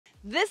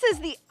This is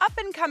the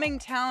up-and-coming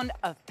town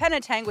of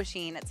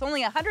Penetanguishene. It's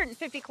only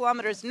 150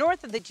 kilometers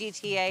north of the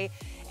GTA,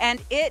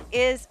 and it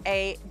is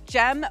a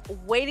gem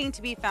waiting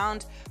to be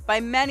found by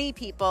many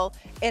people.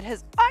 It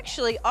has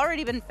actually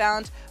already been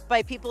found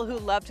by people who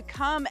love to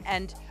come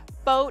and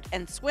boat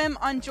and swim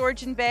on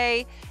Georgian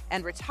Bay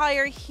and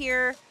retire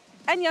here,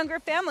 and younger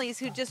families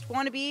who just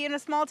want to be in a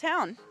small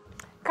town.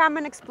 Come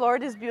and explore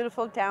this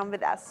beautiful town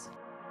with us.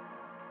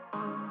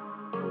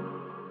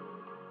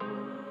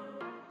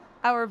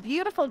 Our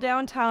beautiful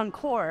downtown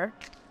core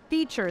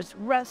features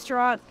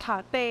restaurants,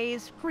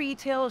 cafes,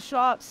 retail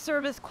shops,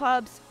 service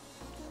clubs,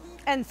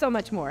 and so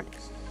much more.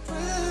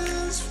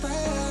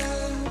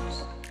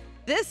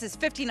 This is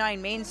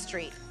 59 Main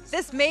Street.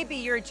 This may be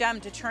your gem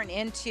to turn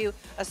into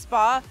a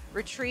spa,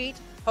 retreat,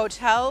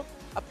 hotel,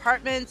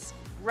 apartments,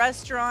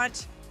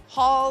 restaurant,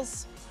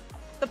 halls.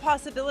 The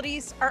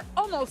possibilities are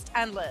almost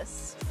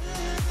endless.